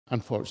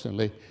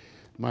unfortunately,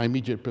 my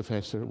immediate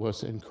professor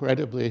was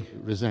incredibly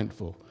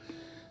resentful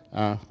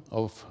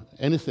of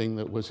anything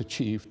that was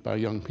achieved by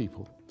young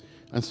people.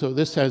 And so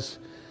this has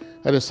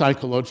had a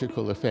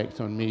psychological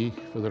effect on me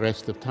for the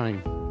rest of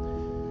time.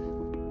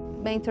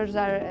 Mentors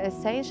are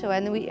essential,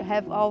 and we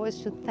have always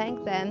to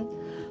thank them,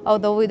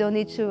 although we don't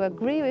need to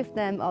agree with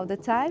them all the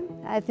time.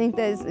 I think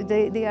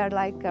they are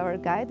like our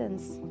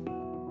guidance.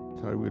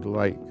 I would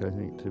like, I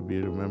think, to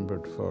be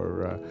remembered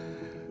for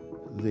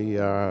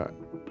the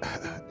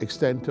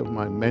extent of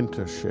my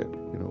mentorship.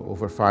 You know,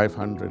 over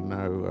 500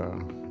 now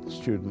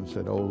students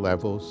at all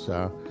levels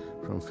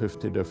from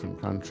 50 different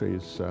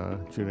countries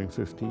during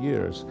 50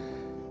 years.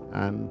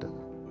 And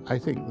I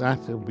think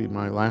that will be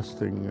my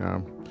lasting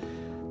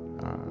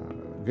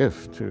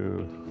gift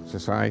to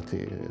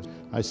society.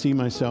 I see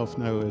myself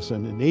now as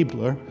an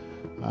enabler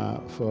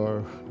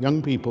for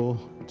young people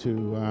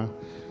to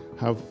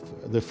have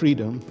the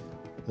freedom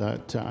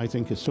that I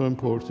think is so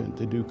important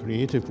to do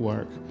creative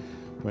work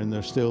when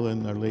they're still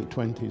in their late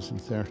 20s and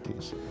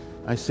 30s.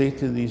 I say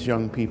to these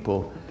young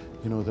people,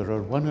 you know, there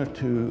are one or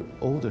two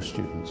older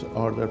students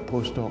or they're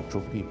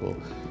postdoctoral people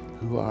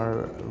who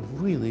are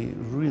really,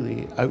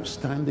 really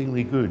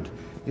outstandingly good.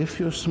 If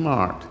you're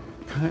smart,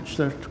 catch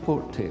their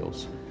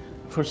coattails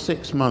for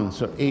 6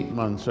 months or 8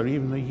 months or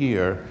even a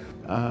year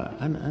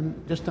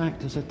and just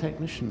act as a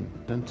technician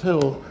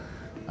until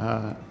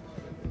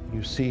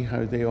you see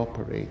how they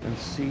operate and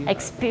see.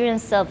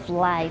 Experience of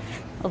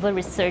life of a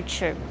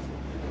researcher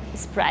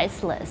is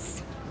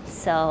priceless.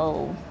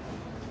 So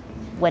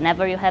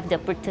whenever you have the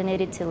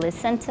opportunity to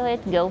listen to it,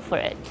 go for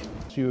it.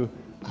 You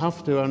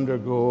have to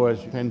undergo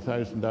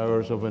 10,000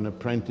 hours of an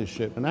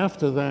apprenticeship, and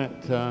after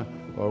that,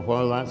 or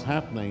while that's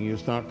happening, you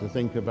start to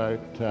think about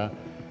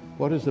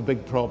what is the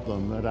big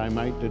problem that I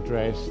might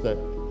address that,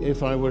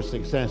 if I were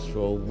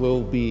successful,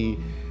 will be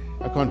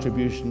a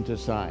contribution to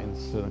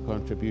science and a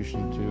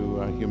contribution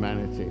to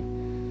humanity.